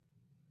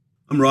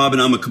I'm Rob,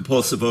 and I'm a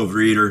compulsive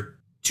overeater.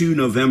 2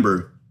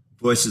 November,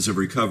 Voices of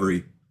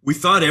Recovery. We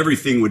thought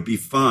everything would be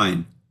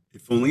fine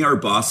if only our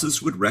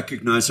bosses would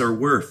recognize our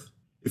worth,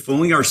 if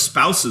only our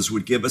spouses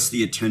would give us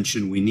the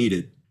attention we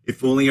needed,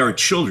 if only our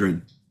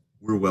children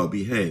were well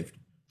behaved.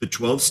 The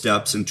 12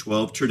 Steps and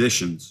 12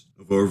 Traditions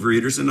of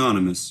Overeaters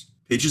Anonymous,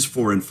 pages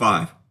 4 and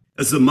 5.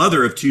 As the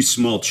mother of 2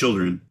 small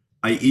children,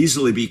 I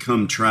easily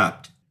become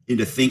trapped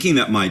into thinking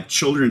that my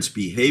children's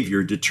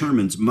behavior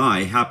determines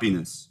my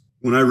happiness.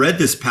 When I read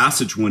this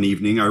passage one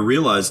evening, I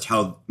realized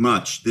how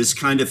much this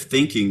kind of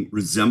thinking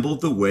resembled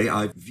the way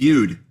I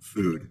viewed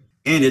food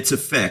and its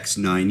effects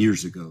 9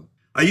 years ago.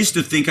 I used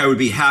to think I would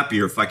be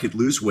happier if I could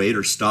lose weight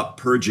or stop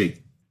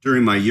purging.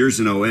 During my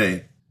years in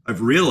OA, I've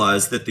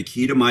realized that the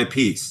key to my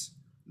peace,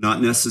 not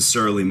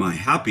necessarily my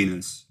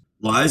happiness,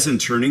 lies in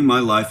turning my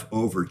life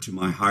over to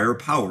my higher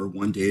power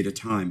one day at a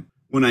time.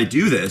 When I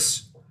do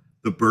this,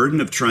 the burden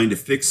of trying to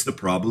fix the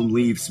problem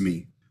leaves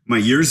me. My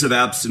years of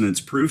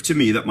abstinence prove to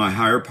me that my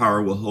higher power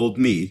will hold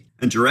me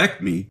and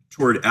direct me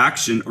toward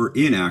action or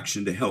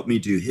inaction to help me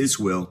do his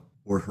will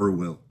or her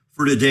will.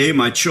 For today,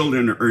 my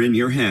children are in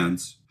your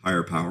hands,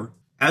 higher power,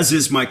 as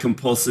is my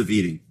compulsive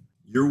eating.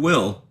 Your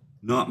will,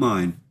 not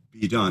mine,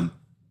 be done.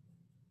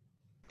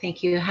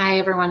 Thank you. Hi,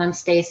 everyone. I'm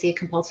Stacey,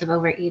 compulsive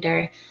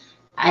overeater.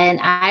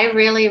 And I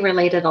really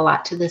related a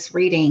lot to this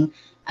reading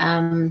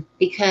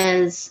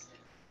because,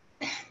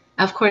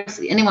 of course,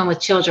 anyone with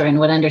children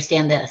would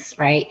understand this,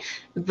 right?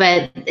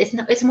 But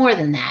it's more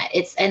than that.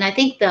 And I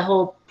think the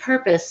whole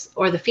purpose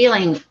or the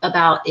feeling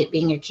about it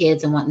being your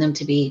kids and wanting them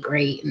to be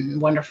great and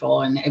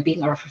wonderful and it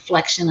being a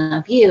reflection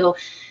of you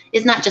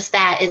is not just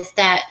that. It's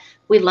that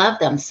we love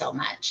them so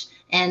much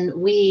and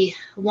we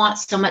want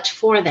so much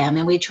for them,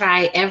 and we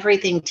try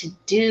everything to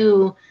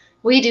do.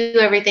 We do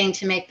everything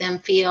to make them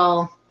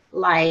feel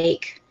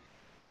like,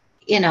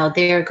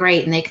 they're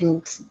great and they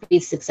can be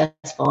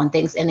successful and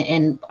things,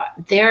 and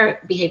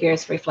their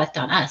behaviors reflect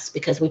on us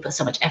because we put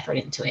so much effort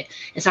into it.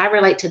 And so I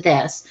relate to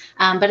this,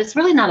 but it's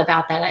really not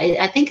about that.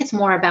 I think it's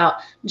more about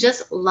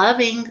just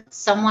loving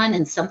someone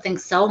and something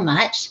so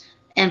much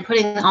and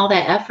putting all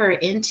that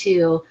effort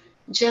into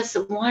just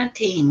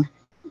wanting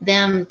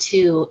them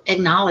to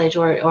acknowledge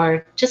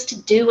or just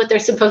to do what they're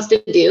supposed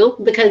to do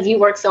because you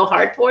work so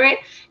hard for it.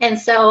 And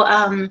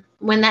so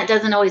when that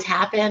doesn't always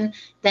happen,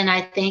 then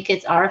I think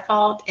it's our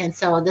fault. And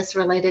so this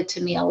related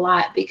to me a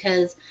lot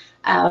because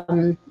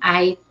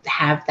I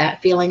have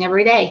that feeling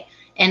every day.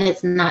 And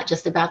it's not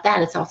just about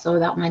that. It's also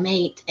about my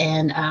mate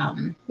and,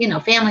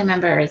 family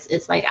members.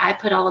 It's like, I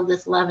put all of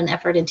this love and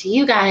effort into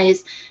you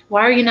guys.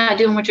 Why are you not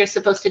doing what you're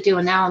supposed to do?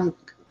 And now I'm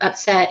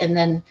upset, and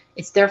then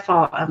it's their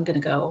fault. I'm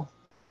going to go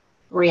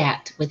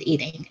react with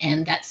eating.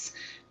 And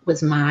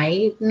was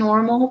my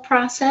normal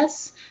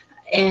process.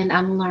 And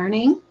I'm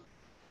learning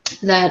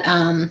that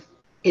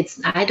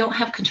I don't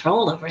have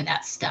control over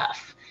that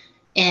stuff.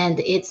 And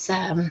it's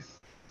not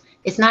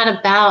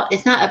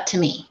up to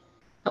me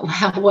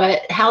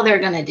how they're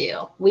going to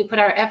do. We put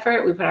our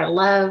effort, we put our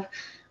love,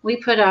 we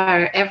put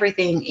our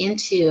everything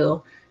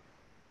into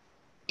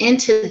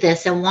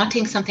this and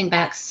wanting something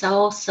back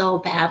so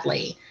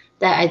badly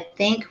that I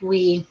think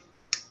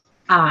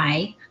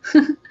I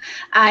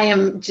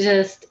am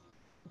just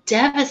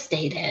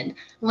devastated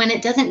when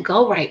it doesn't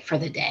go right for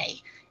the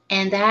day.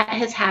 And that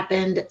has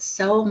happened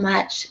so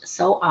much,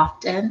 so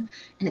often,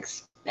 and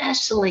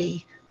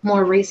especially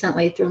more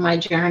recently through my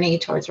journey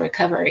towards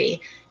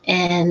recovery.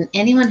 And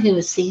anyone who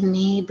has seen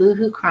me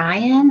boohoo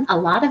crying, a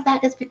lot of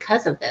that is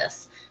because of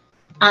this,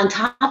 on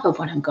top of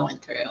what I'm going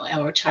through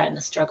or trying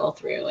to struggle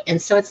through.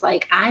 And so it's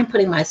like I'm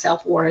putting my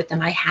self-worth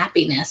and my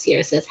happiness, here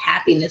it says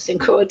happiness in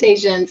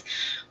quotations,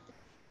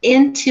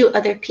 into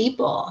other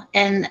people.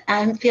 And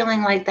I'm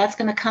feeling like that's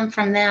going to come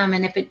from them.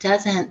 And if it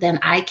doesn't, then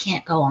I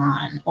can't go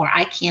on, or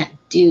I can't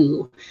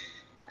do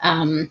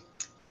the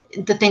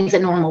things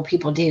that normal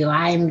people do.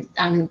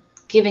 I'm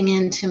giving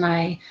in to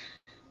my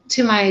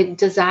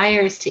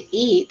desires to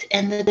eat,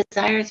 and the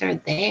desires are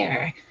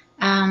there.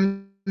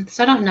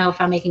 So I don't know if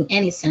I'm making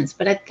any sense,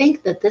 but I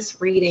think that this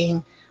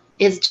reading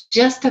is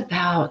just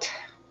about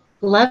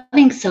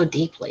loving so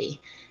deeply.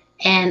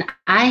 And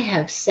I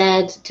have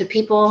said to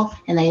people,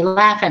 and they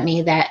laugh at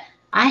me, that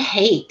I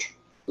hate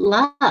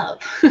love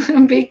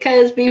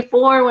because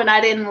before, when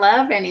I didn't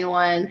love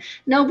anyone,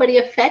 nobody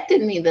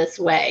affected me this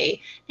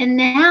way. And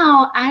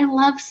now I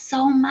love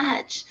so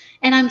much.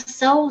 And I'm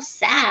so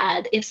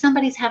sad if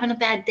somebody's having a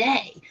bad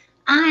day.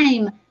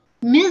 I'm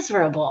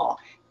miserable.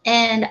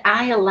 And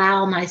I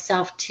allow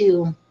myself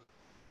to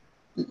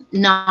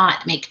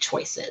not make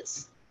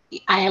choices.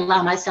 I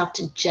allow myself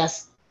to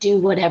just do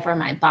whatever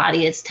my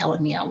body is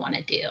telling me I want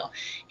to do.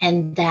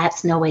 And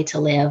that's no way to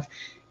live.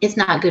 It's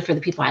not good for the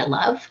people I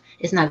love.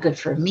 It's not good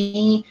for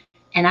me.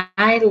 And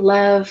I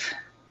love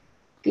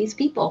these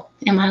people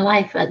in my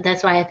life.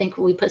 That's why I think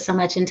we put so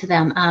much into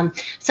them.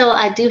 So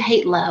I do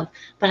hate love,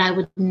 but I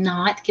would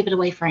not give it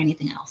away for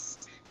anything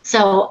else.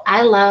 So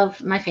I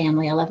love my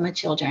family. I love my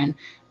children.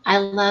 I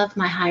love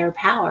my higher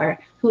power,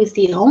 who is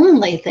the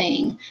only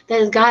thing that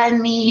has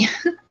gotten me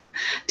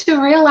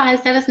to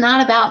realize that it's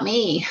not about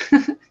me.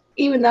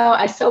 even though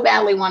I so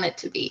badly want it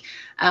to be.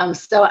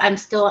 So I'm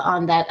still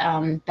on that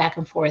back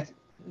and forth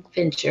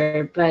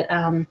venture. But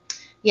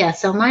yeah,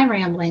 so my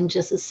rambling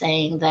just is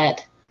saying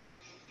that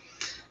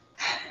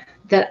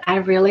I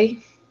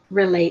really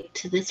relate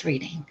to this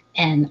reading.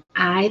 And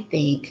I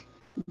think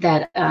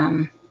that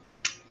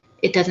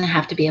it doesn't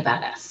have to be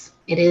about us.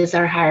 It is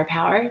our higher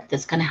power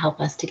that's going to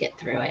help us to get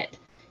through it.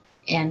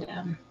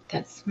 And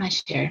that's my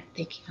share.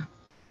 Thank you.